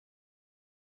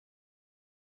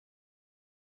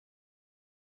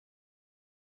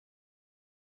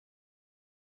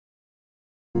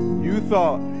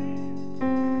thought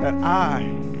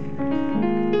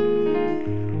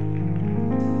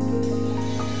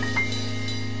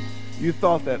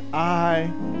that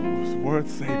I was worth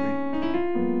saving.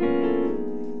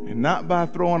 And not by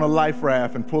throwing a life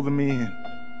raft and pulling me in,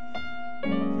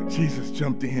 but Jesus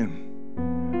jumped in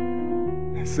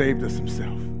and saved us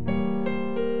himself.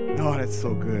 Oh, that's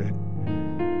so good.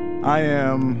 I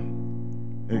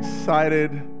am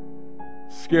excited,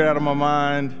 scared out of my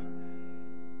mind,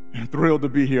 and thrilled to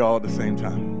be here all at the same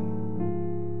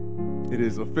time. It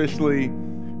is officially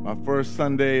my first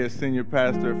Sunday as senior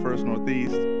pastor at First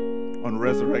Northeast on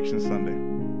Resurrection Sunday.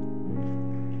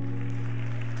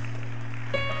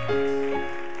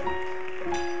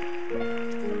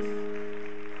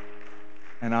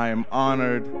 And I am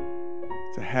honored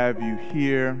to have you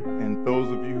here, and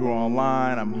those of you who are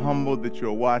online, I'm humbled that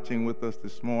you're watching with us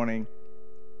this morning.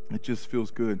 It just feels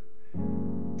good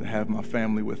to have my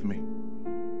family with me.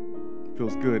 It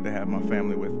feels good to have my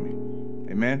family with me.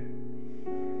 Amen?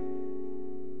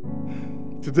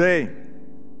 Today,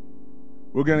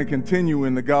 we're going to continue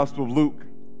in the Gospel of Luke.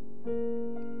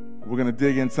 We're going to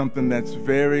dig in something that's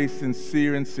very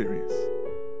sincere and serious.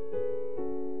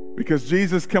 Because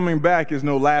Jesus coming back is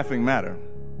no laughing matter.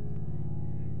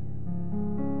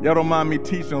 Y'all don't mind me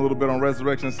teaching a little bit on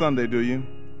Resurrection Sunday, do you?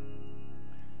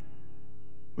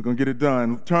 We're going to get it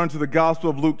done. Turn to the Gospel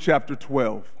of Luke chapter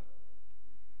 12.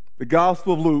 The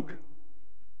Gospel of Luke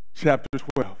chapter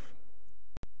 12.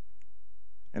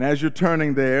 And as you're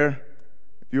turning there,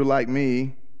 if you're like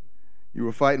me, you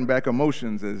were fighting back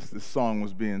emotions as this song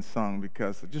was being sung,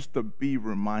 because just to be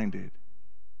reminded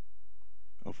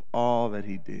of all that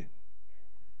he did.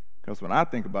 Because when I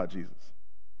think about Jesus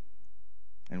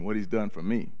and what he's done for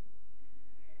me,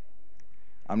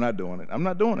 I'm not doing it. I'm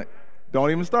not doing it. Don't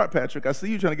even start, Patrick. I see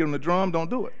you trying to get on the drum. Don't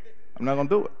do it. I'm not going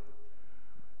to do it.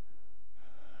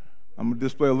 I'm going to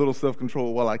display a little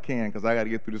self-control while I can, because I got to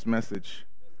get through this message.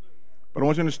 But I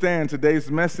want you to understand, today's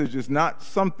message is not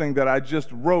something that I just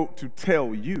wrote to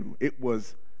tell you. It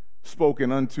was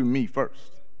spoken unto me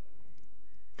first.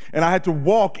 And I had to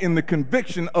walk in the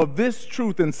conviction of this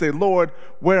truth and say, Lord,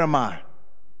 where am I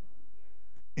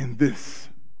in this?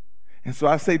 And so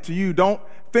I say to you, don't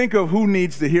think of who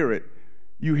needs to hear it.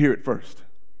 You hear it first.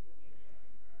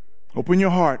 Open your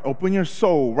heart, open your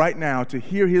soul right now to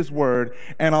hear his word,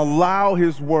 and allow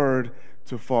his word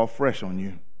to fall fresh on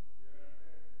you.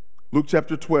 Luke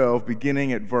chapter 12,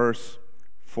 beginning at verse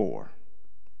 4.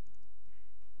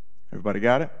 Everybody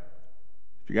got it?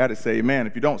 If you got it, say amen.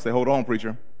 If you don't, say, hold on,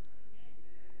 preacher.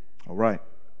 All right,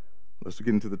 let's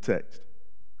get into the text.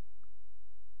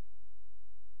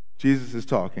 Jesus is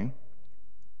talking.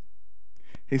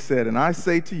 He said, and I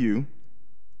say to you,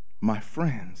 my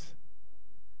friends,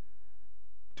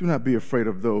 do not be afraid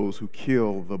of those who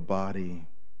kill the body,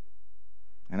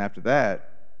 and after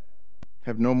that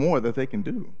have no more that they can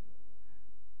do.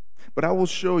 But I will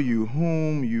show you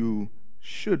whom you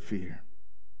should fear.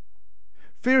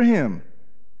 Fear him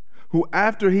who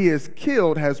after he is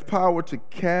killed has power to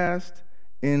cast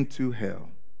into hell.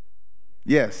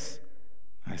 Yes,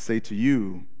 I say to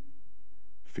you,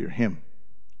 fear him.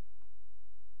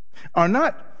 Are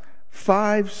not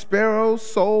 5 sparrows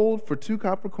sold for 2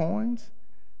 copper coins?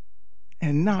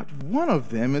 And not one of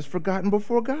them is forgotten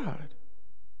before God.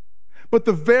 But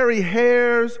the very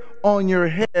hairs on your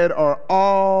head are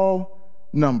all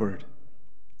numbered.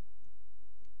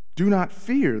 Do not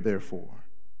fear, therefore.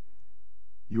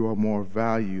 You are more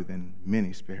value than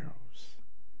many sparrows.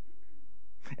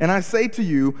 And I say to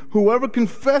you, whoever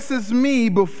confesses me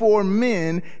before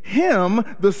men, him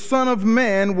the Son of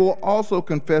Man will also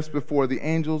confess before the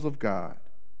angels of God.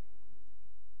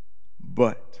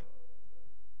 But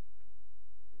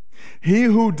he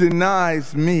who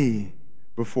denies me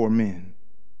before men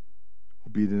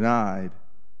will be denied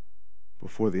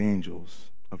before the angels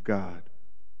of God.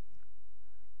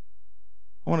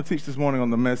 I want to teach this morning on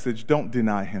the message, don't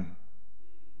deny him.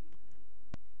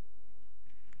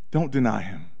 Don't deny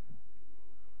him.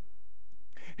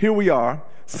 Here we are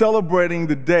celebrating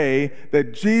the day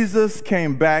that Jesus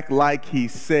came back like he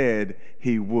said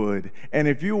he would. And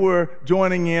if you were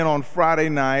joining in on Friday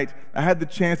night, I had the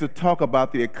chance to talk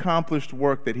about the accomplished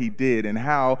work that he did and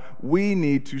how we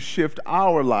need to shift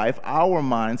our life, our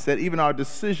mindset, even our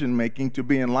decision making to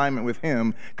be in alignment with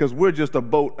him, because we're just a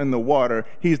boat in the water.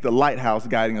 He's the lighthouse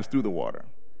guiding us through the water.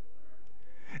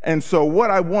 And so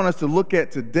what I want us to look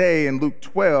at today in Luke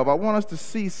 12, I want us to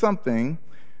see something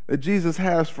that Jesus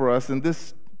has for us in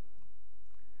this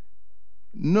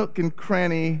nook and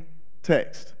cranny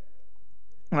text.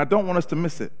 And I don't want us to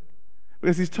miss it,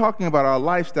 because he's talking about our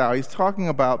lifestyle. He's talking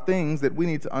about things that we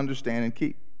need to understand and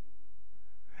keep.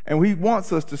 And he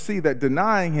wants us to see that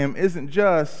denying him isn't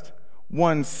just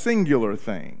one singular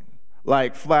thing,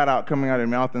 like flat out coming out of your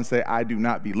mouth and say, I do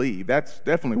not believe. That's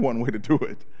definitely one way to do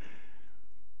it.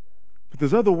 But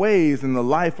there's other ways in the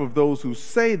life of those who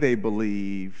say they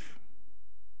believe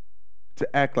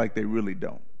to act like they really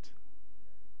don't.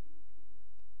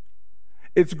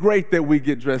 It's great that we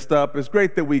get dressed up. It's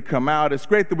great that we come out. It's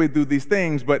great that we do these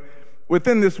things. But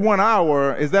within this 1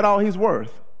 hour, is that all he's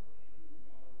worth?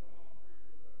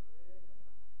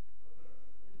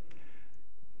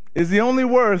 Is he only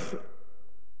worth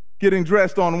getting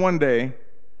dressed on one day,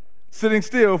 sitting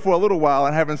still for a little while,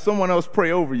 and having someone else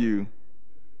pray over you?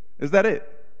 Is that it?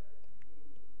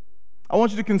 I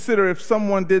want you to consider if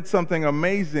someone did something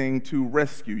amazing to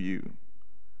rescue you,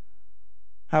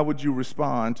 how would you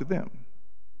respond to them?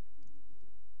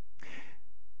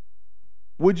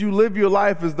 Would you live your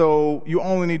life as though you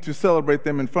only need to celebrate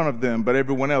them in front of them, but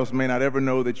everyone else may not ever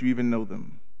know that you even know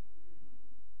them?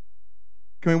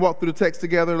 Can we walk through the text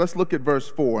together? Let's look at verse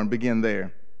 4 and begin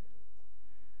there.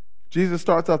 Jesus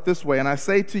starts out this way, and I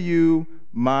say to you,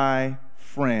 my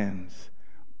friends.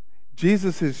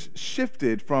 Jesus has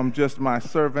shifted from just my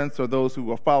servants or those who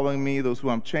are following me, those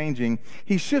who I'm changing.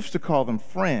 He shifts to call them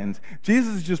friends.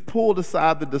 Jesus just pulled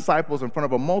aside the disciples in front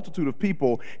of a multitude of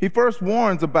people. He first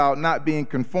warns about not being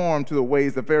conformed to the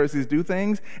ways the Pharisees do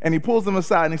things, and he pulls them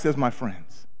aside and he says, my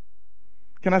friends.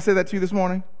 Can I say that to you this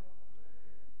morning?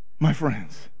 My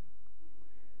friends.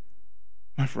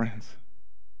 My friends.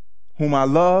 Whom I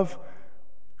love,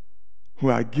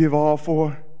 who I give all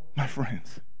for, my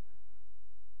friends.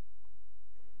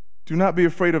 Do not be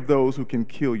afraid of those who can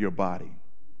kill your body.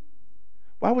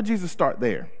 Why would Jesus start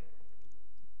there?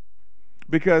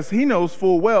 Because he knows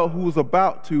full well who's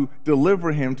about to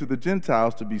deliver him to the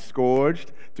Gentiles to be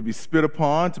scourged, to be spit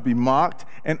upon, to be mocked,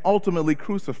 and ultimately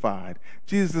crucified.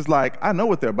 Jesus is like, I know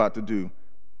what they're about to do.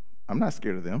 I'm not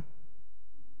scared of them.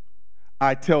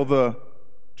 I tell the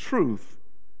truth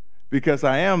because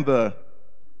I am the...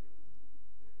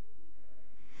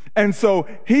 And so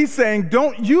he's saying,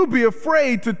 don't you be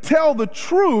afraid to tell the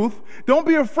truth. Don't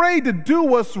be afraid to do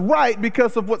what's right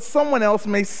because of what someone else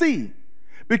may see.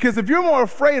 Because if you're more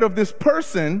afraid of this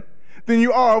person than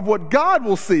you are of what God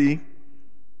will see,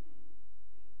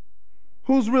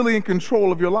 who's really in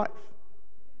control of your life?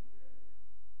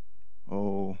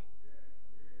 Oh,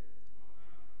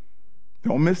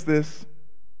 don't miss this.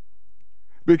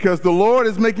 Because the Lord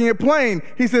is making it plain.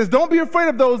 He says, don't be afraid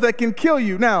of those that can kill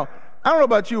you. Now, I don't know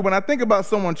about you, when I think about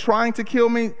someone trying to kill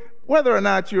me, whether or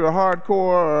not you're a hardcore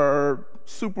or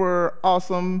super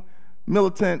awesome,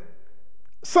 militant,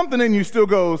 something in you still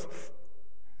goes,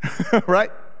 right?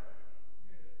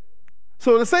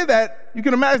 So to say that, you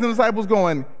can imagine the disciples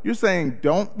going, you're saying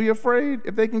don't be afraid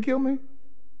if they can kill me?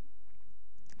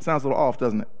 Sounds a little off,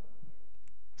 doesn't it?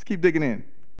 Let's keep digging in.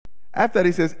 After that,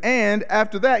 he says, and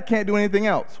after that, can't do anything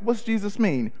else. What's Jesus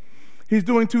mean? He's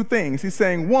doing two things. He's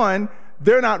saying, one,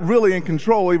 they're not really in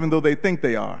control even though they think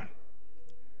they are.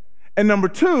 And number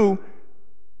two,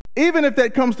 even if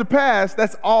that comes to pass,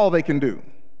 that's all they can do.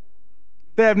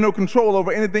 They have no control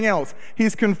over anything else.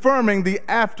 He's confirming the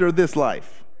after this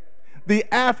life. The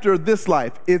after this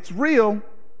life. It's real.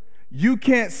 You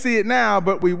can't see it now,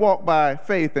 but we walk by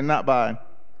faith and not by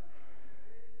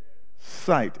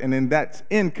sight. And then that's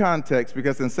in context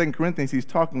because in 2 Corinthians, he's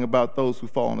talking about those who've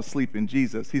fallen asleep in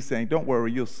Jesus. He's saying, don't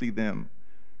worry, you'll see them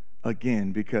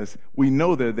again because we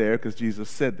know they're there because Jesus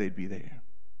said they'd be there.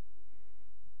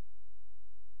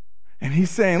 And he's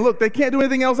saying, look, they can't do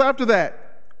anything else after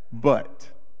that. But,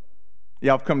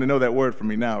 y'all have come to know that word from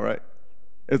me now, right?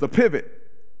 It's a pivot.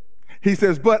 He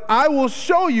says, but I will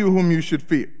show you whom you should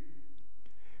fear.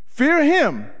 Fear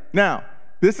him. Now,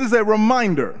 this is a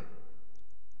reminder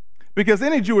because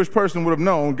any Jewish person would have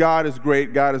known God is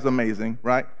great, God is amazing,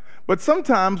 right? But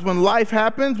sometimes when life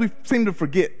happens, we seem to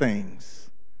forget things.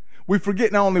 We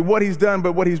forget not only what he's done,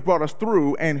 but what he's brought us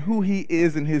through and who he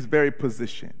is in his very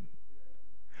position.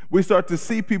 We start to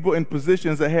see people in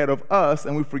positions ahead of us,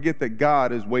 and we forget that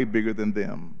God is way bigger than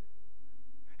them.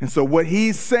 And so what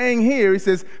he's saying here, he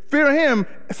says, fear him.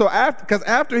 So because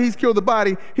after he's killed the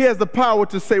body, he has the power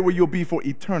to say where you'll be for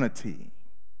eternity.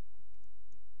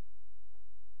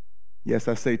 Yes,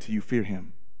 I say to you, fear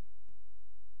him.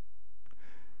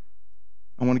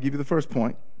 I want to give you the first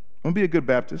point. I'm going to be a good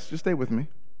Baptist. Just stay with me.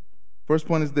 First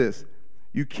point is this.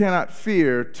 You cannot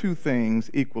fear two things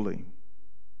equally.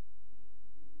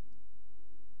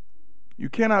 You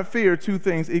cannot fear two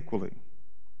things equally.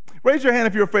 Raise your hand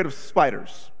if you're afraid of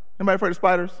spiders. Anybody afraid of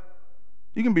spiders?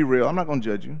 You can be real. I'm not going to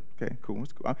judge you. Okay, cool.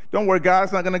 It's cool. Don't worry,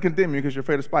 God's not going to condemn you because you're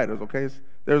afraid of spiders, okay?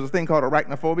 There's a thing called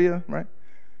arachnophobia, right?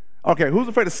 Okay, who's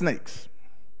afraid of snakes?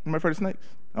 Anybody afraid of snakes?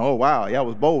 Oh, wow. Yeah, I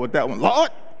was bold with that one. Lord!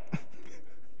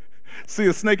 See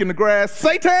a snake in the grass.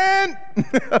 Satan!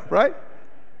 Right?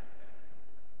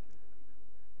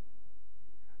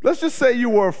 Let's just say you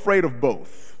were afraid of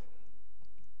both.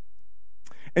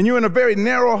 And you're in a very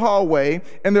narrow hallway,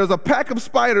 and there's a pack of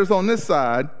spiders on this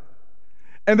side,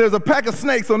 and there's a pack of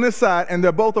snakes on this side, and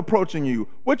they're both approaching you.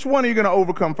 Which one are you going to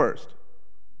overcome first?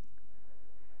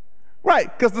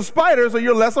 Right, because the spiders are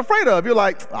you're less afraid of. You're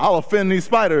like, I'll offend these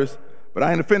spiders, but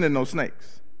I ain't offending no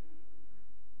snakes.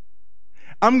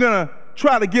 I'm going to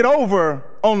try to get over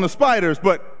on the spiders,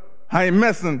 but I ain't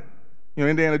messing. You know,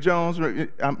 Indiana Jones,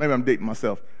 maybe I'm dating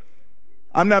myself.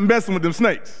 I'm not messing with them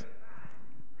snakes.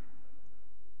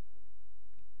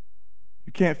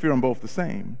 You can't fear them both the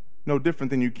same. No different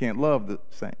than you can't love the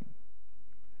same.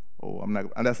 Oh,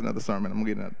 that's another sermon. I'm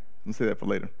going to say that for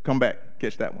later. Come back,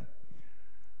 catch that one.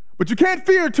 But you can't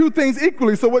fear two things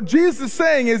equally. So what Jesus is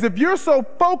saying is if you're so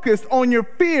focused on your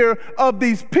fear of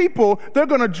these people, they're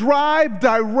going to drive,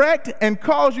 direct, and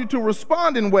cause you to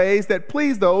respond in ways that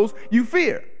please those you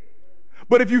fear.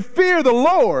 But if you fear the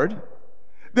Lord,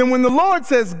 then when the Lord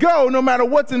says go, no matter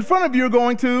what's in front of you, you're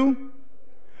going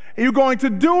to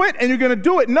do it, and you're going to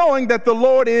do it knowing that the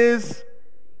Lord is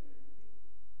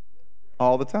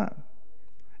all the time.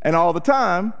 And all the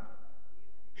time,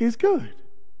 he's good.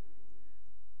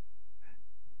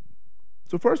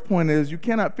 So first point is you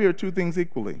cannot fear two things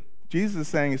equally. Jesus is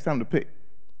saying it's time to pick.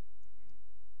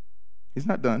 He's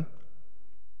not done.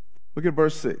 Look at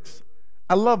verse 6.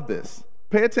 I love this.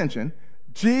 Pay attention.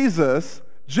 Jesus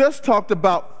just talked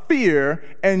about fear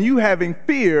and you having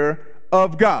fear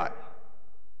of God.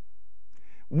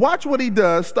 Watch what he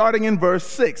does starting in verse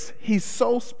 6. He's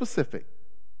so specific.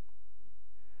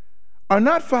 Are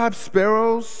not 5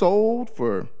 sparrows sold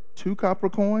for 2 copper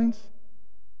coins?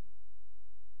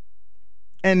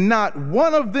 And not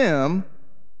one of them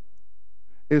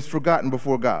is forgotten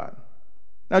before God.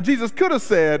 Now, Jesus could have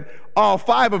said all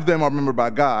 5 of them are remembered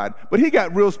by God, but he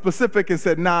got real specific and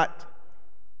said not.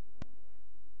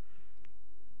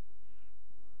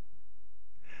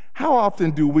 How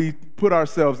often do we put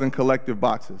ourselves in collective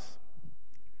boxes?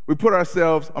 We put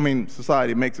ourselves,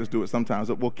 society makes us do it sometimes,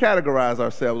 but we'll categorize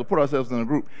ourselves, we'll put ourselves in a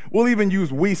group. We'll even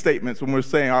use we statements when we're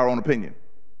saying our own opinion.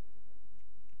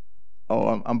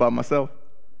 Oh, I'm by myself?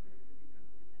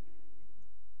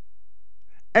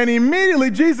 And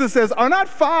immediately Jesus says, are not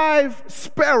 5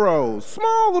 sparrows,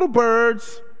 small little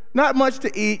birds, not much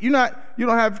to eat. You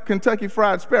don't have Kentucky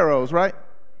Fried Sparrows, right?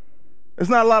 There's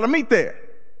not a lot of meat there.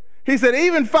 He said,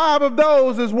 even 5 of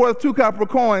those is worth 2 copper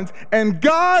coins. And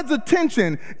God's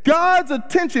attention,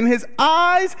 his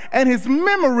eyes and his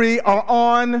memory are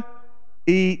on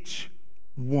each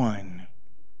one.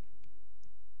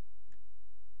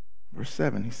 Verse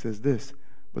 7, he says this,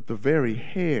 but the very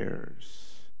hairs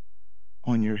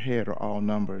on your head are all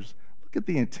numbers. Look at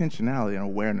the intentionality and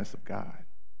awareness of God.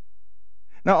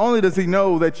 Not only does he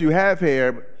know that you have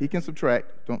hair, but he can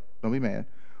subtract, don't be mad,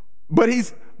 but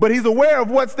he's aware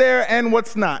of what's there and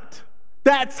what's not.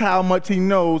 That's how much he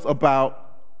knows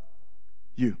about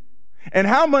you and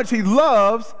how much he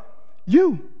loves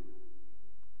you.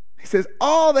 He says,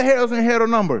 all the hairs on your head are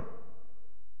numbered.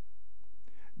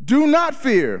 Do not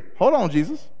fear. Hold on,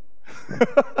 Jesus.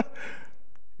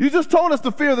 You just told us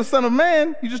to fear the Son of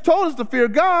Man. You just told us to fear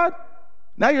God.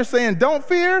 Now you're saying don't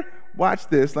fear? Watch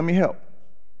this. Let me help.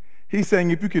 He's saying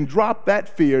if you can drop that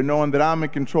fear, knowing that I'm in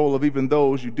control of even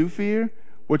those you do fear,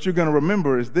 what you're going to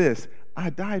remember is this. I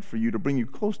died for you to bring you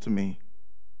close to me.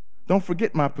 Don't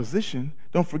forget my position.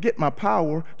 Don't forget my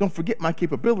power. Don't forget my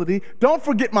capability. Don't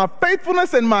forget my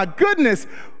faithfulness and my goodness.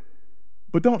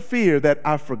 But don't fear that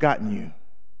I've forgotten you.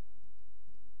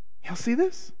 Y'all see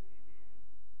this?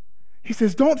 He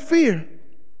says, don't fear,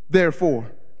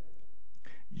 therefore.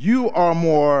 You are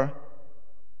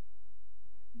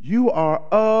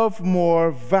of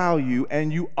more value,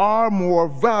 and you are more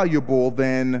valuable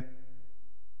than,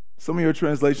 some of your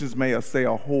translations may say,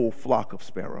 a whole flock of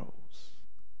sparrows.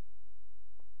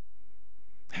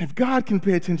 And if God can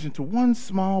pay attention to one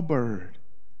small bird,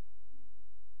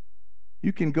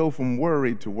 you can go from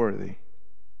worried to worthy.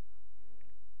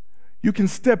 You can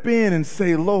step in and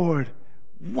say, Lord,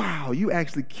 wow, you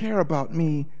actually care about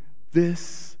me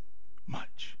this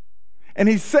much. And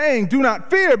he's saying, do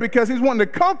not fear, because he's wanting to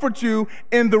comfort you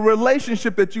in the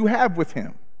relationship that you have with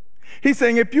him. He's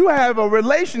saying, if you have a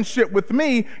relationship with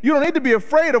me, you don't need to be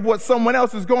afraid of what someone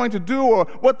else is going to do or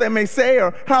what they may say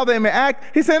or how they may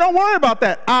act. He's saying, don't worry about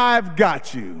that. I've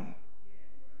got you.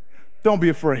 Don't be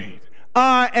afraid.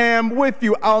 I am with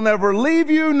you. I'll never leave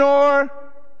you nor...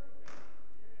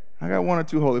 I got 1 or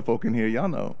 2 holy folk in here. Y'all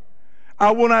know.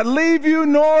 I will not leave you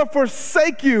nor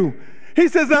forsake you. He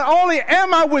says, not only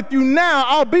am I with you now,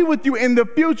 I'll be with you in the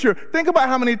future. Think about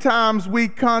how many times we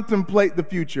contemplate the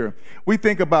future. We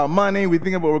think about money. We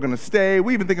think about where we're going to stay.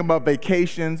 We even think about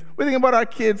vacations. We think about our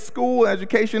kids' school,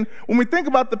 education. When we think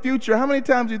about the future, how many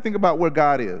times do you think about where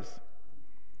God is?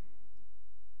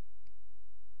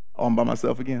 Oh, I'm by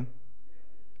myself again.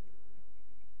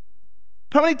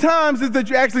 How many times is that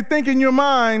you actually think in your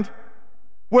mind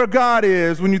where God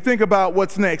is when you think about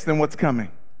what's next and what's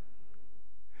coming?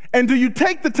 And do you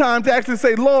take the time to actually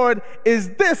say, Lord,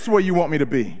 is this where you want me to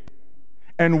be?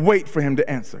 And wait for him to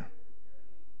answer.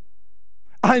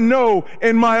 I know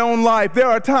in my own life, there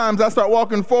are times I start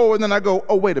walking forward and then I go,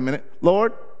 oh, wait a minute,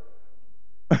 Lord.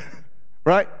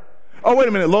 Right? Oh, wait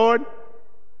a minute, Lord.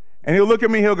 And he'll look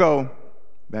at me, he'll go,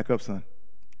 back up, son.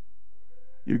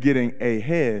 You're getting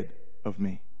ahead of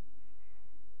me.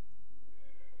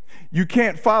 You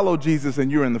can't follow Jesus and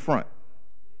you're in the front.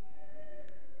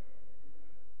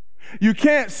 You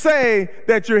can't say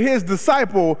that you're his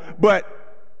disciple,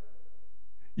 but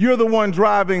you're the one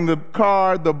driving the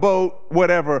car, the boat,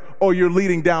 whatever, or you're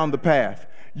leading down the path.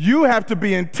 You have to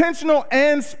be intentional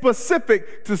and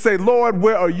specific to say, Lord,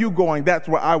 where are you going? That's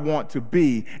where I want to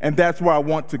be, and that's where I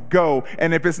want to go.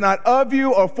 And if it's not of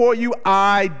you or for you,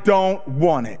 I don't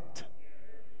want it.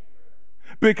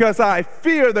 Because I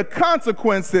fear the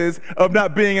consequences of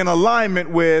not being in alignment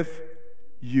with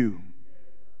you.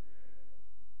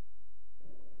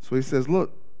 So he says,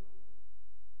 look,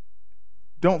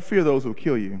 don't fear those who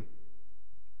kill you,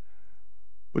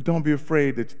 but don't be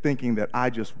afraid that thinking that I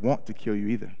just want to kill you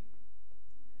either.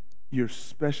 You're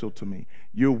special to me.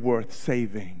 You're worth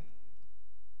saving.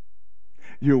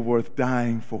 You're worth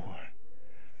dying for.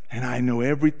 And I know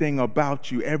everything about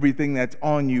you, everything that's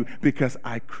on you, because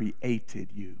I created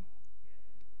you.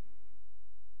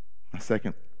 My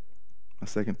second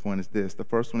point is this. The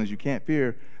first one is you can't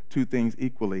fear two things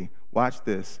equally. Watch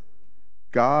this.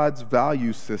 God's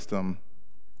value system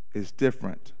is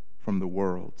different from the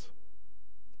world's.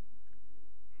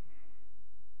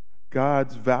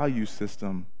 God's value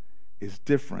system is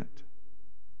different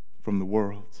from the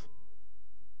world's.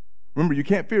 Remember, you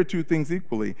can't fear two things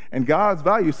equally. And God's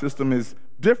value system is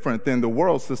different than the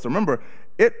world system. Remember,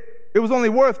 it was only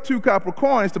worth 2 copper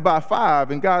coins to buy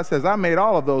 5, and God says, I made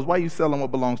all of those. Why are you selling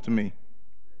what belongs to me?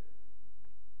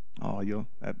 Oh,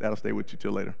 that'll stay with you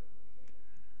till later.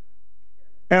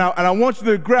 And I want you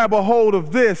to grab a hold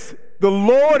of this. The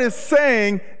Lord is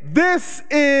saying, this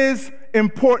is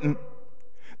important.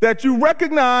 That you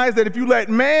recognize that if you let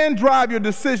man drive your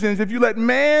decisions, if you let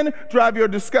man drive your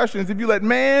discussions, if you let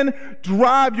man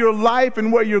drive your life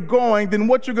and where you're going, then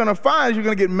what you're going to find is you're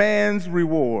going to get man's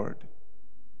reward.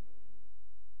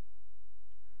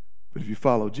 But if you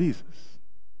follow Jesus,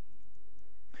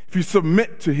 if you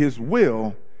submit to his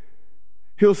will,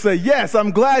 he'll say, yes,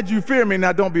 I'm glad you fear me.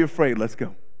 Now don't be afraid. Let's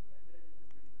go.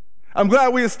 I'm glad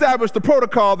we established the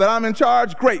protocol that I'm in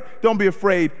charge. Great. Don't be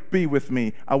afraid. Be with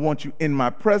me. I want you in my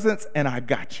presence, and I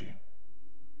got you.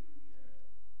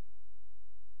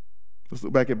 Let's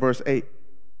look back at verse 8. Let's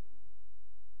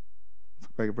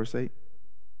look back at verse 8.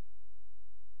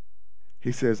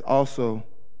 He says, also,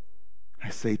 I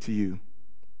say to you,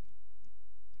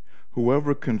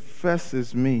 whoever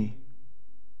confesses me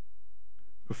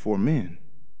before men,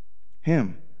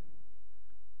 him,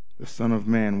 the Son of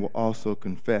Man, will also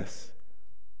confess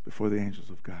before the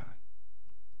angels of God.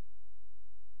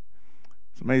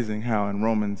 It's amazing how in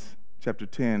Romans chapter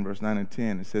 10, verse 9 and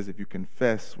 10, it says if you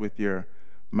confess with your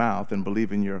mouth and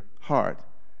believe in your heart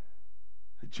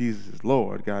that Jesus is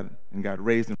Lord, God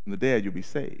raised him from the dead, you'll be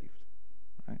saved.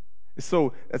 Right?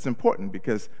 So that's important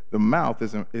because the mouth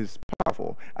is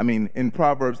powerful. I mean, in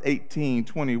Proverbs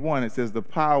 18:21, it says the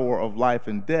power of life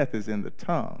and death is in the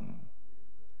tongue.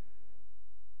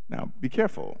 Now, be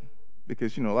careful,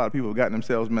 because, a lot of people have gotten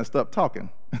themselves messed up talking.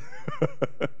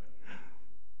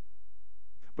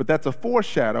 But that's a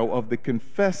foreshadow of the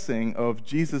confessing of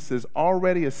Jesus'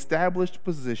 already established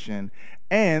position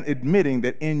and admitting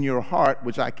that in your heart,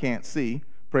 which I can't see,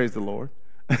 praise the Lord,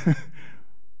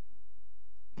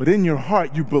 but in your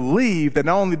heart you believe that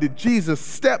not only did Jesus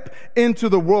step into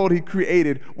the world he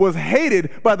created, was hated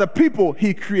by the people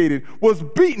he created, was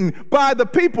beaten by the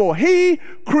people he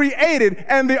created,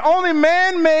 and the only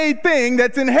man-made thing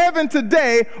that's in heaven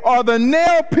today are the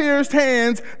nail-pierced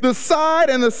hands, the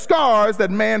side and the scars that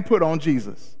man put on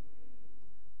Jesus.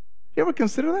 You ever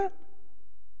consider that?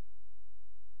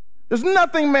 There's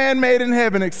nothing man-made in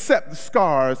heaven except the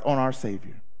scars on our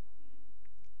Savior.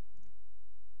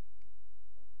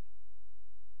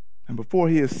 And before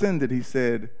he ascended, he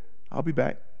said, I'll be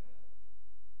back.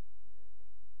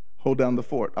 Hold down the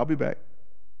fort. I'll be back.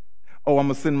 Oh, I'm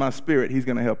going to send my Spirit. He's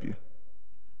going to help you.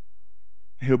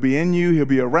 He'll be in you. He'll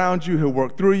be around you. He'll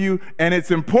work through you. And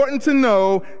it's important to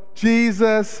know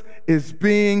Jesus is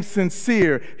being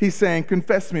sincere. He's saying,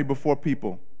 confess me before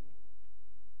people.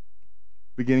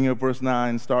 Beginning of verse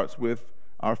 9 starts with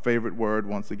our favorite word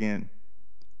once again.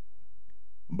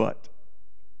 But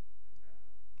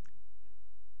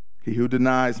he who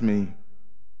denies me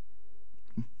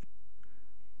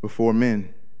before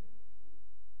men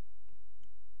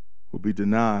will be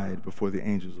denied before the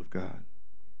angels of God.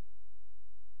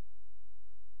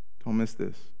 Don't miss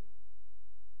this.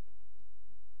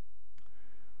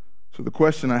 So the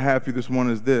question I have for you this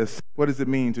morning is this: what does it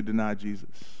mean to deny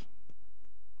Jesus?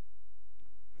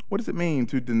 What does it mean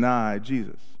to deny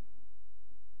Jesus?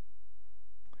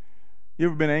 You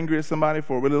ever been angry at somebody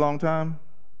for a really long time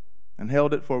and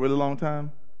held it for a really long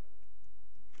time?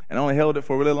 And only held it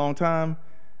for a really long time?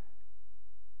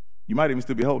 You might even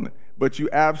still be holding it. But you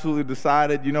absolutely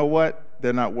decided, you know what?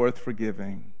 They're not worth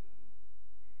forgiving.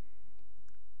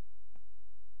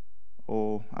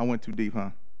 Oh, I went too deep,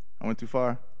 huh? I went too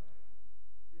far?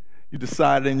 You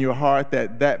decided in your heart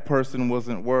that that person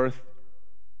wasn't worth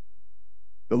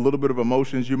the little bit of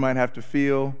emotions you might have to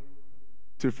feel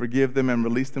to forgive them and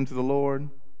release them to the Lord.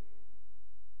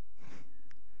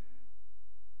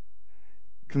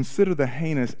 Consider the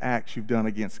heinous acts you've done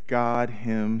against God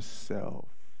himself.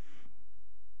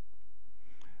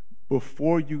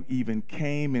 Before you even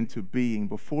came into being,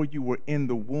 before you were in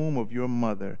the womb of your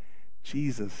mother,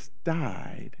 Jesus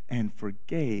died and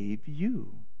forgave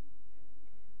you.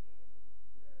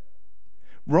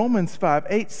 Romans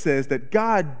 5:8 says that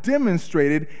God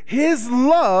demonstrated his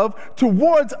love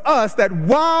towards us, that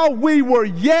while we were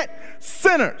yet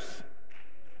sinners,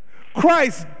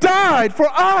 Christ died for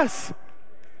us.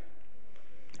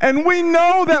 And we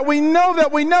know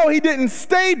he didn't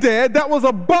stay dead. That was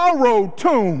a borrowed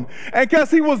tomb. And because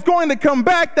he was going to come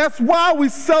back, that's why we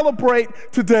celebrate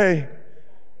today.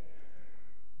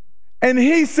 And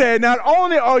he said, not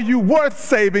only are you worth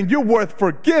saving, you're worth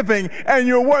forgiving, and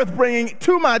you're worth bringing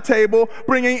to my table,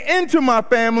 bringing into my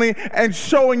family, and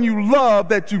showing you love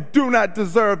that you do not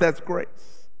deserve. That's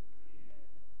grace.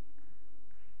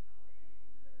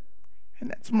 And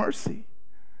that's mercy.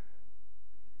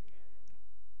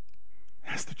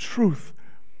 That's the truth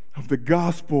of the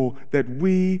gospel that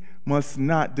we must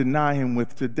not deny him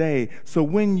with today. So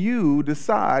when you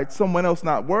decide someone else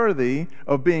not worthy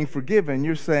of being forgiven,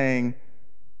 you're saying,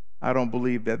 I don't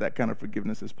believe that that kind of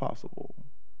forgiveness is possible.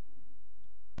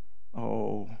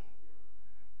 Oh,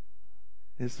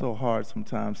 it's so hard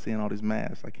sometimes seeing all these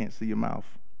masks. I can't see your mouth.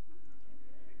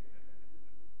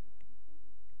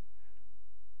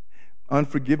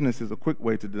 Unforgiveness is a quick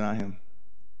way to deny him.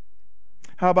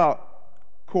 How about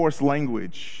coarse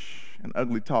language and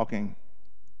ugly talking?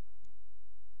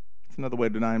 It's another way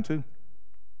to deny him too.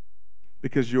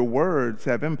 Because your words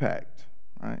have impact,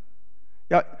 right?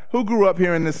 Yeah, who grew up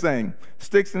hearing this saying?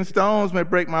 Sticks and stones may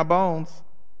break my bones.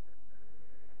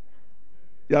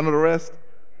 Y'all know the rest?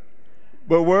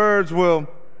 But words will.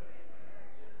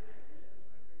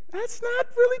 That's not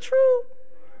really true.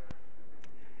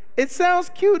 It sounds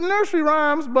cute in nursery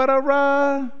rhymes, but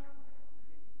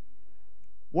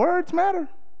words matter.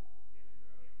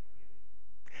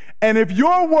 And if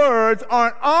your words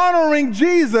aren't honoring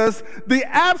Jesus, the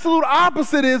absolute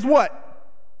opposite is what?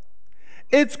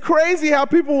 It's crazy how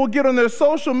people will get on their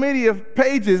social media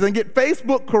pages and get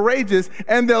Facebook courageous,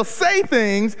 and they'll say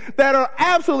things that are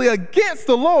absolutely against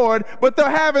the Lord, but they'll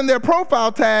have in their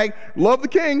profile tag, love the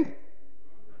King.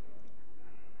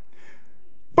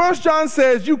 1 John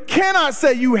says you cannot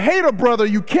say you hate a brother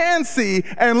you can see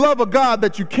and love a God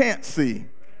that you can't see.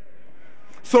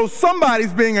 So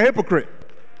somebody's being a hypocrite.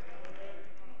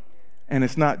 And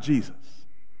it's not Jesus.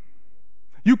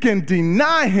 You can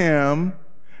deny him.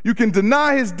 You can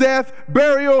deny his death,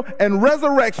 burial, and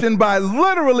resurrection by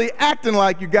literally acting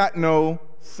like you got no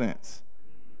sense.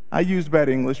 I used bad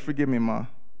English. Forgive me, Ma.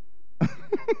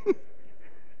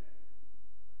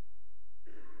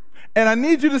 And I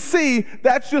need you to see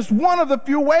that's just one of the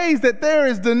few ways that there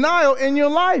is denial in your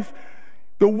life.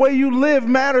 The way you live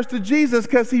matters to Jesus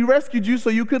because he rescued you so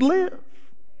you could live.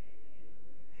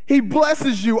 He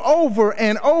blesses you over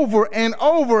and over and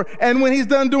over. And when he's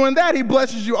done doing that, he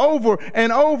blesses you over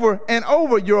and over and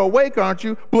over. You're awake, aren't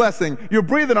you? Blessing. You're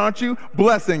breathing, aren't you?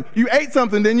 Blessing. You ate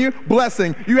something, didn't you?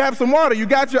 Blessing. You have some water. You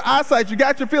got your eyesight. You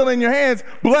got your feeling in your hands.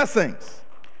 Blessings.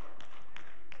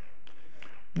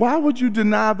 Why would you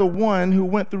deny the one who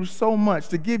went through so much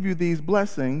to give you these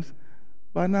blessings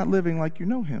by not living like you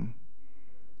know him?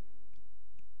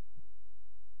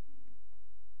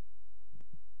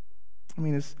 I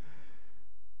mean,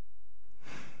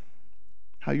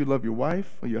 How you love your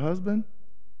wife or your husband?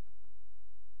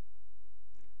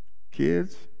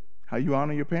 Kids, how you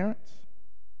honor your parents?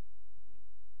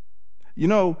 You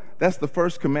know, that's the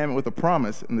first commandment with a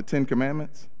promise in the 10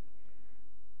 Commandments.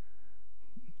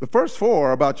 The first 4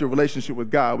 are about your relationship with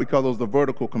God. We call those the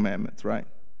vertical commandments, right?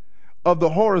 Of the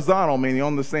horizontal, meaning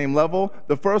on the same level,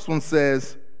 the first one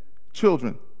says,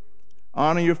 children,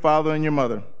 honor your father and your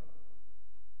mother,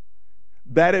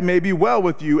 that it may be well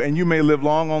with you and you may live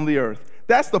long on the earth.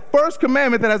 That's the first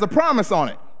commandment that has a promise on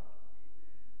it.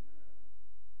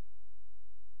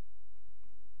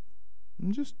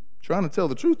 I'm just trying to tell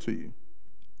the truth to you.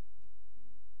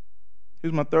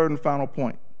 Here's my third and final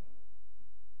point.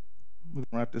 We're going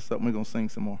to wrap this up and we're going to sing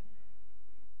some more.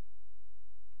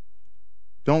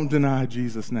 Don't deny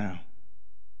Jesus now,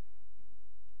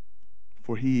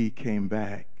 for he came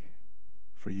back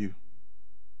for you.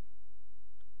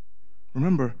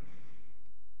 Remember,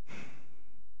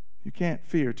 you can't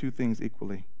fear 2 things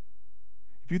equally.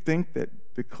 If you think that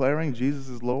declaring Jesus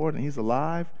is Lord and he's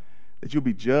alive, that you'll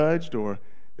be judged, or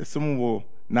that someone will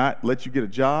not let you get a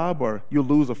job, or you'll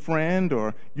lose a friend,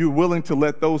 or you're willing to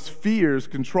let those fears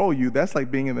control you, that's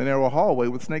like being in the narrow hallway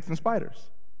with snakes and spiders.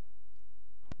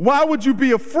 Why would you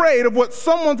be afraid of what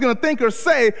someone's going to think or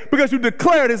say because you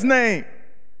declared his name?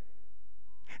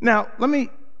 Now, let me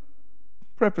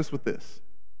preface with this.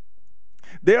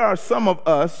 There are some of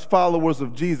us, followers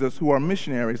of Jesus, who are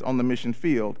missionaries on the mission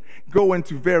field, go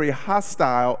into very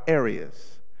hostile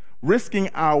areas, risking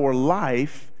our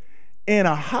life in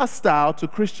a hostile to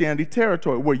Christianity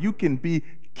territory where you can be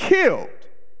killed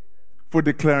for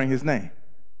declaring his name,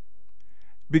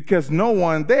 because no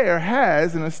one there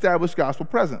has an established gospel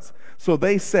presence. So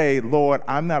they say, Lord,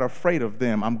 I'm not afraid of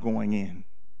them, I'm going in.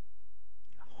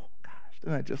 Oh gosh,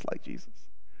 isn't that just like Jesus?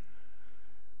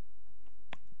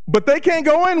 But they can't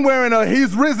go in wearing a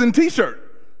He's Risen t-shirt.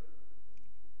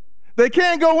 They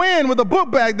can't go in with a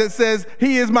book bag that says,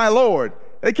 He is my Lord.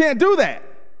 They can't do that.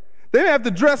 They have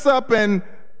to dress up and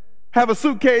have a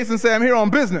suitcase and say, I'm here on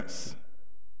business.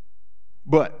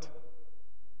 But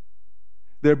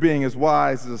they're being as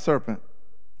wise as a serpent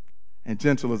and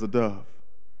gentle as a dove.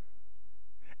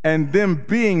 And them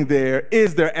being there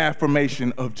is their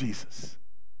affirmation of Jesus.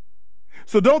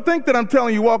 So don't think that I'm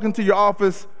telling you walk into your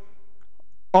office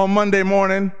on Monday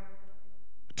morning,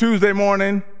 Tuesday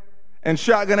morning, and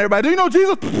shotgun everybody. Do you know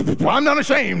Jesus? I'm not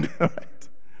ashamed. Right?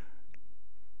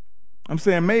 I'm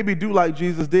saying maybe do like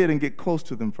Jesus did and get close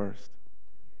to them first.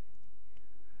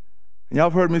 And y'all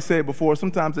have heard me say it before,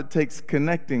 sometimes it takes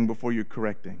connecting before you're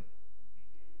correcting.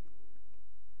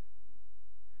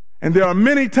 And there are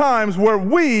many times where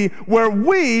we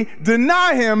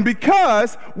deny him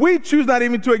because we choose not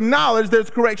even to acknowledge there's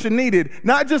correction needed.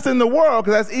 Not just in the world,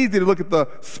 because that's easy to look at the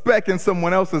speck in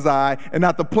someone else's eye and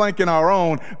not the plank in our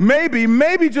own.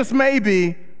 Maybe, just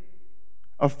maybe,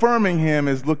 affirming him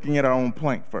is looking at our own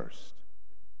plank first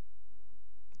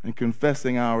and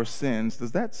confessing our sins.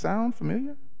 Does that sound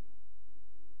familiar?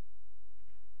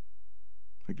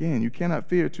 Again, you cannot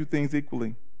fear 2 things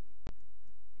equally.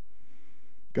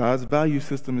 God's value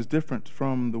system is different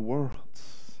from the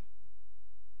world's.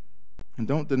 And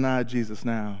don't deny Jesus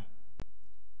now,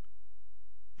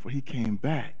 for he came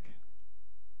back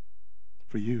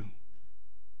for you.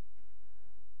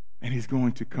 And he's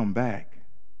going to come back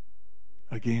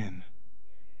again.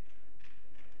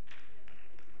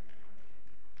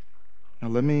 Now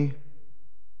let me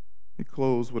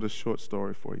close with a short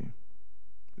story for you,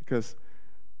 because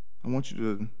I want you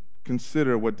to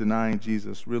consider what denying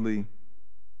Jesus really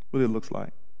looks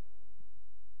like.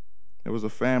 There was a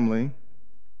family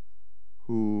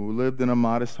who lived in a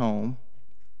modest home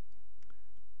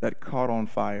that caught on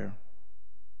fire.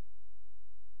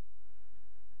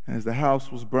 And as the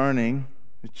house was burning,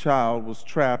 the child was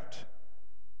trapped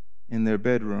in their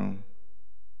bedroom,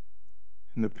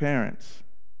 and the parents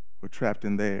were trapped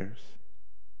in theirs,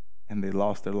 and they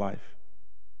lost their life.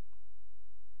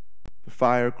 The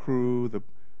fire crew, the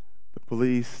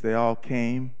police, they all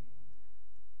came.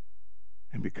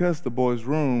 And because the boy's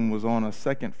room was on a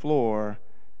 2nd floor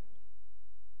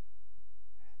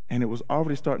and it was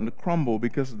already starting to crumble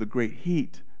because of the great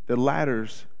heat, the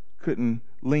ladders couldn't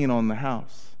lean on the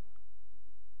house.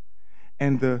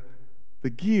 And the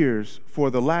gears for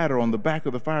the ladder on the back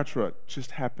of the fire truck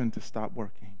just happened to stop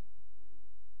working.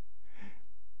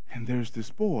 And there's this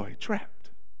boy trapped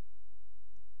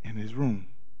in his room.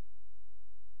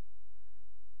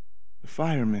 The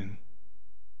fireman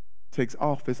takes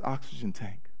off his oxygen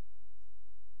tank.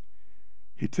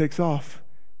 He takes off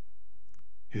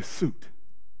his suit.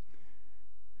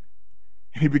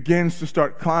 And he begins to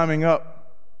start climbing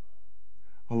up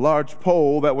a large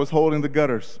pole that was holding the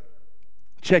gutters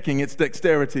checking its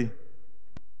dexterity.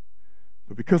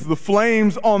 But because of the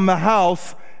flames on the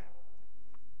house,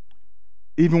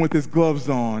 even with his gloves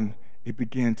on, it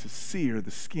began to sear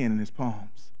the skin in his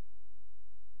palms.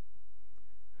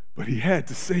 But he had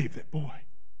to save that boy.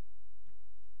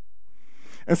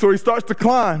 And so he starts to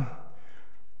climb,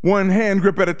 one hand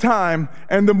grip at a time,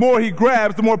 and the more he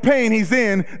grabs, the more pain he's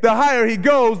in. The higher he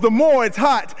goes, the more it's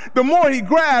hot. The more he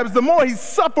grabs, the more he's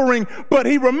suffering, but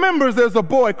he remembers there's a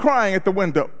boy crying at the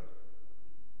window.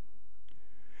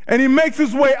 And he makes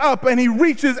his way up and he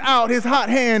reaches out his hot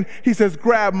hand. He says,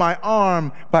 "Grab my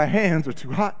arm, my hands are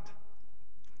too hot."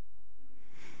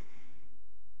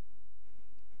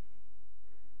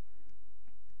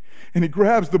 And he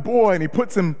grabs the boy and he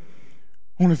puts him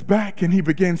on his back and he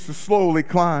begins to slowly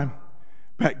climb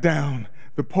back down.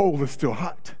 The pole is still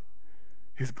hot.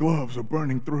 His gloves are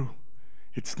burning through.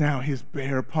 It's now his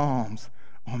bare palms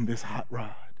on this hot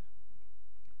rod.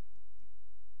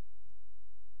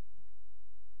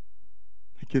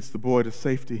 He gets the boy to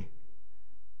safety.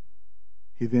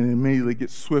 He then immediately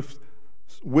gets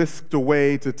whisked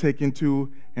away to take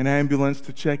into an ambulance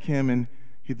to check him, and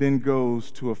he then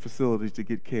goes to a facility to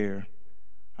get care.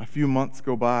 A few months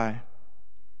go by,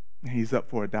 and he's up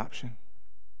for adoption.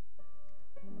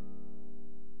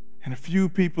 And a few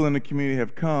people in the community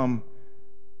have come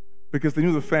because they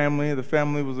knew the family. The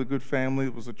family was a good family.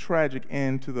 It was a tragic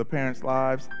end to the parents'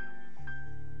 lives.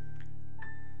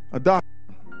 A doctor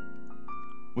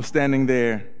was standing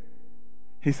there.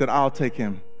 He said, "I'll take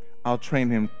him. I'll train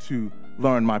him to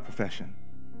learn my profession."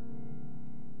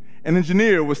 An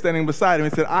engineer was standing beside him. He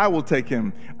said, "I will take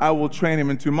him. I will train him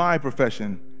into my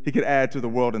profession. He could add to the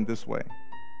world in this way."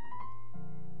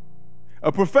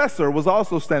 A professor was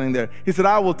also standing there. He said,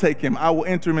 "I will take him. I will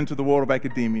enter him into the world of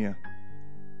academia."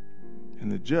 And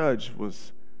the judge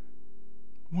was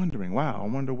wondering, wow, I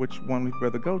wonder which one we'd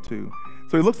rather go to.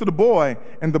 So he looks at the boy,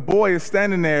 and the boy is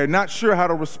standing there, not sure how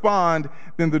to respond.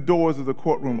 Then the doors of the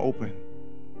courtroom open.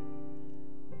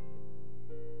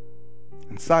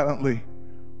 And silently,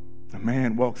 a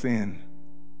man walks in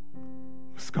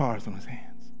with scars on his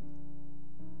hands,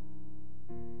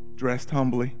 dressed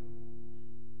humbly,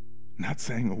 not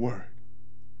saying a word.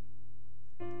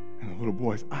 And the little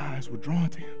boy's eyes were drawn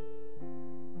to him.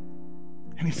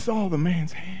 And he saw the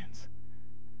man's hands.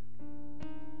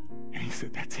 And he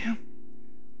said, "That's him.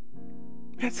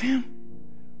 That's him."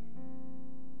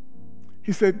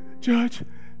 He said, "Judge,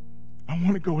 I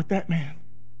want to go with that man.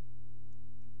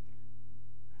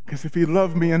 Because if he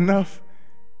loved me enough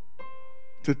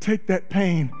to take that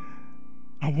pain,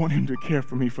 I want him to care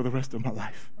for me for the rest of my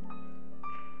life."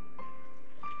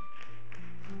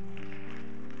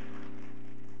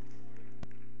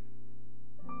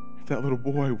 If that little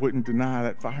boy wouldn't deny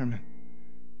that fireman,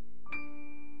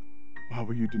 why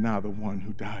will you deny the one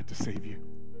who died to save you?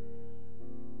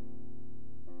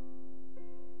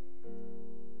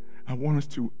 I want us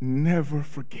to never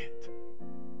forget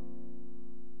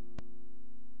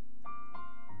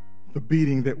the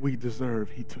beating that we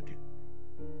deserve, he took it.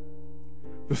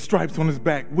 The stripes on his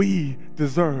back we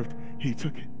deserved, he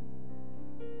took it.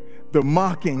 The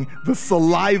mocking, the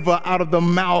saliva out of the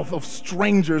mouth of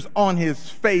strangers on his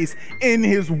face, in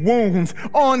his wounds,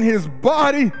 on his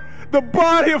body. The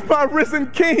body of my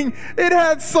risen King, it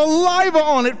had saliva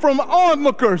on it from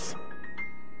onlookers.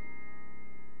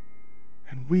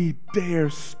 And we dare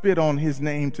spit on his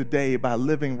name today by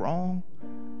living wrong?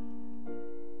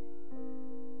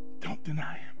 Don't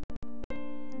deny him.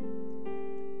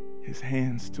 His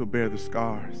hands still bear the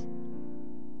scars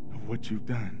of what you've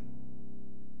done.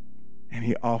 And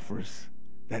he offers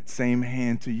that same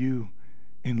hand to you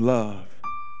in love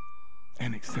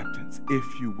and acceptance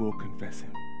if you will confess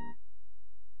him.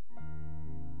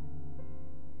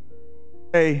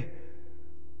 Say,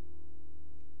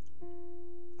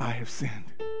 "I have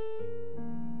sinned,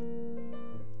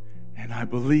 and I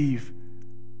believe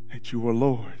that you are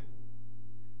Lord,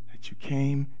 that you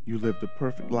came, you lived a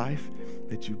perfect life,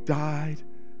 that you died,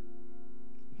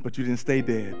 but you didn't stay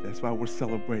dead." That's why we're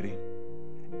celebrating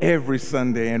every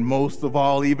Sunday, and most of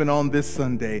all, even on this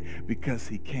Sunday, because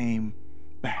he came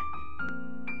back.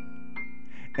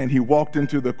 And he walked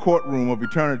into the courtroom of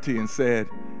eternity and said,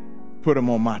 "Put him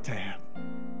on my tab."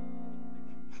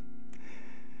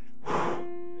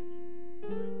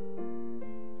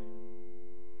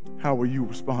 How will you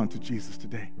respond to Jesus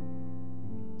today?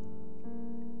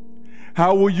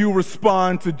 How will you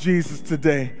respond to Jesus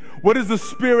today? What is the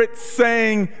Spirit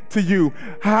saying to you?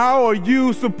 How are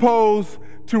you supposed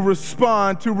to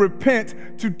respond, to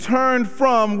repent, to turn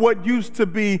from what used to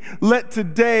be? Let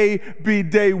today be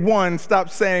day one. Stop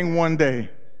saying one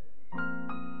day.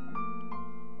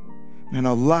 And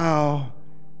allow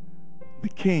the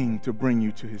King to bring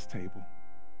you to his table.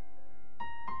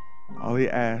 All he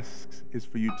asks is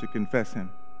for you to confess him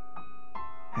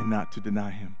and not to deny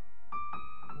him.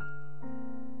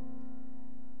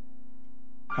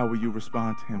 How will you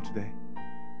respond to him today?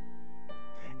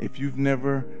 If you've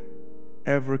never,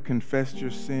 ever confessed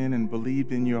your sin and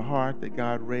believed in your heart that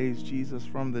God raised Jesus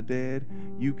from the dead,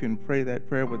 you can pray that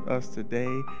prayer with us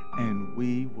today, and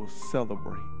we will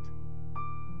celebrate.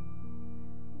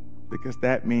 Because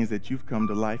that means that you've come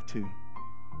to life too.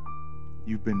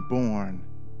 You've been born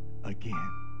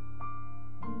again.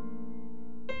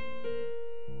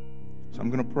 So I'm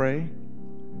going to pray.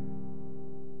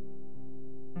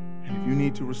 And if you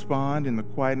need to respond in the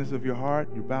quietness of your heart,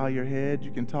 you bow your head,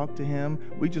 you can talk to him.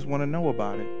 We just want to know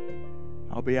about it.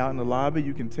 I'll be out in the lobby.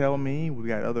 You can tell me. We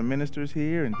got other ministers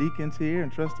here and deacons here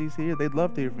and trustees here. They'd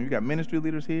love to hear from you. We got ministry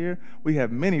leaders here. We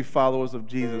have many followers of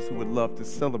Jesus who would love to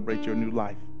celebrate your new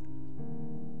life.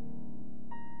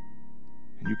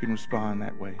 And you can respond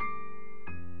that way.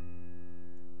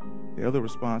 The other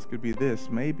response could be this: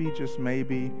 maybe, just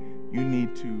maybe, you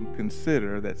need to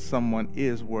consider that someone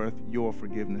is worth your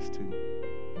forgiveness to.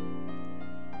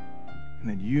 And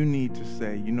then you need to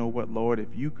say, you know what, Lord,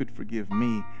 if you could forgive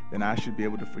me, then I should be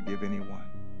able to forgive anyone.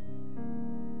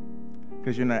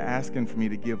 Because you're not asking for me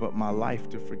to give up my life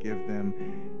to forgive them.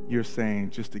 You're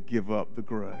saying just to give up the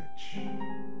grudge.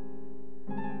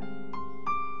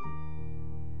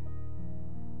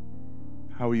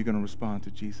 How are you going to respond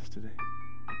to Jesus today?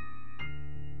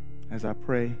 As I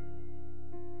pray,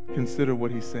 consider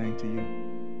what he's saying to you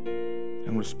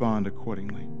and respond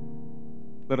accordingly.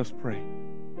 Let us pray.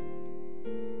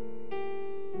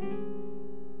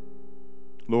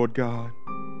 Lord God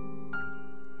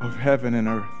of heaven and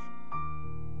earth,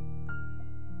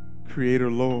 Creator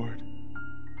Lord,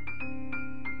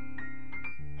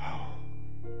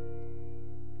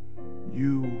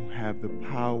 you have the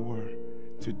power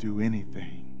to do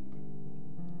anything.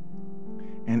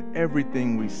 And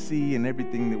everything we see and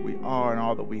everything that we are and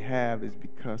all that we have is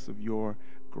because of your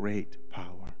great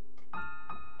power.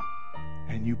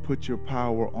 And you put your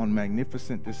power on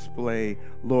magnificent display,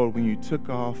 Lord, when you took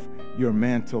off your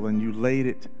mantle and you laid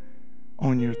it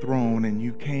on your throne and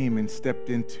you came and stepped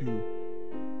into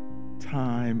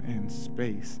time and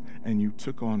space and you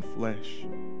took on flesh.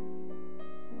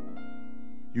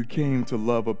 You came to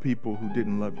love a people who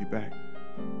didn't love you back.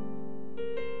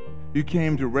 You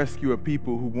came to rescue a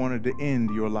people who wanted to end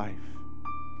your life.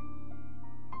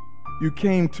 You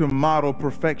came to model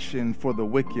perfection for the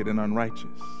wicked and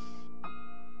unrighteous.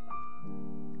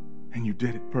 And you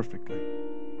did it perfectly.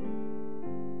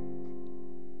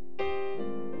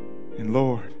 And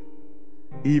Lord,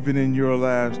 even in your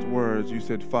last words, you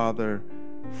said, Father,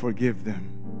 forgive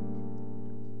them,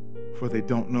 for they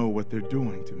don't know what they're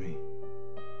doing to me.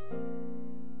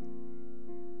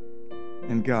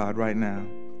 And God, right now,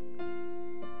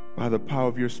 by the power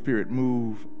of your Spirit,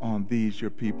 move on these, your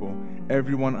people.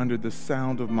 Everyone under the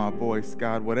sound of my voice,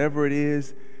 God, whatever it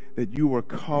is that you are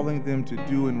calling them to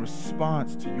do in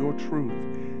response to your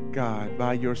truth, God,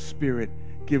 by your Spirit,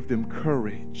 give them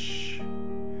courage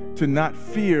to not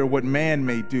fear what man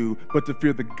may do, but to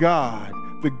fear the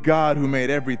God who made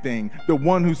everything, the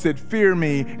one who said, fear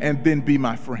me and then be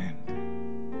my friend.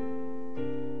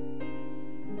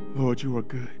 Lord, you are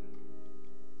good.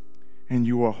 And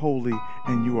you are holy,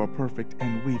 and you are perfect,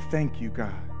 and we thank you,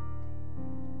 God.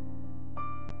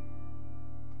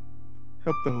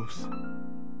 Help those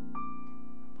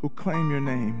who claim your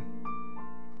name,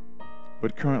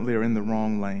 but currently are in the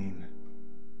wrong lane.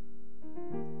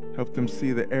 Help them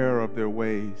see the error of their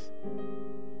ways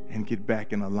and get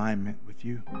back in alignment with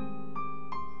you.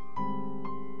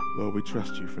 Lord, we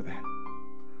trust you for that.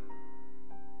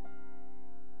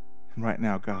 And right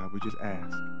now, God, we just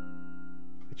ask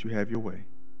that you have your way.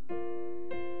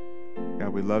 God,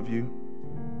 we love you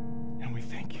and we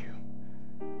thank you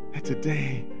that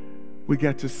today we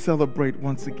got to celebrate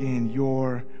once again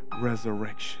your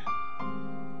resurrection.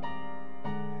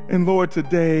 And Lord,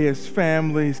 today as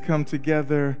families come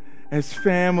together, as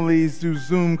families do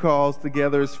Zoom calls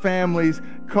together, as families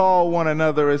call one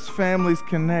another, as families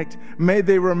connect, may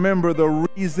they remember the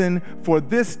reason for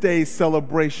this day's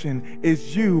celebration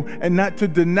is you, and not to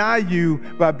deny you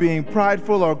by being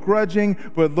prideful or grudging,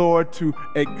 but Lord, to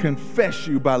confess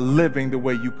you by living the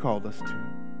way you called us to.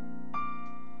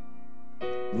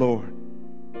 Lord,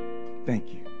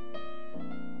 thank you,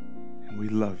 and we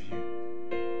love you.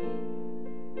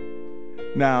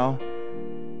 Now,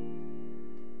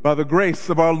 by the grace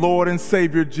of our Lord and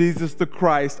Savior Jesus the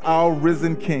Christ, our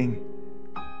risen King,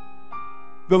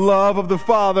 the love of the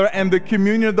Father, and the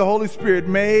communion of the Holy Spirit,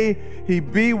 may He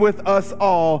be with us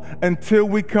all until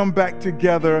we come back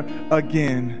together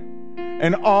again.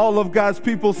 And all of God's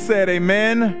people said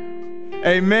amen,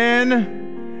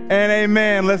 amen, and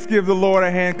amen. Let's give the Lord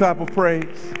a hand clap of praise.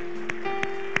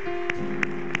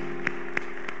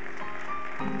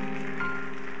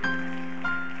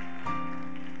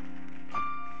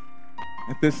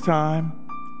 At this time,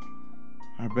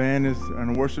 our band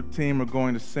and worship team are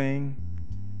going to sing.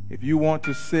 If you want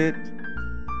to sit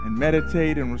and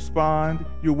meditate and respond,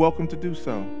 you're welcome to do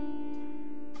so.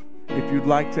 If you'd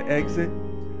like to exit,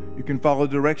 you can follow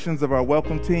directions of our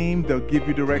welcome team. They'll give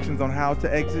you directions on how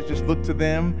to exit. Just look to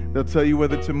them. They'll tell you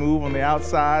whether to move on the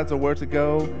outsides or where to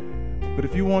go. But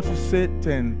if you want to sit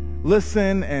and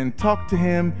listen and talk to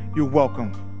Him, you're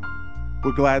welcome.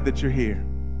 We're glad that you're here.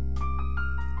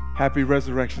 Happy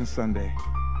Resurrection Sunday.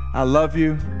 I love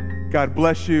you. God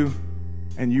bless you.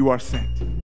 And you are sent.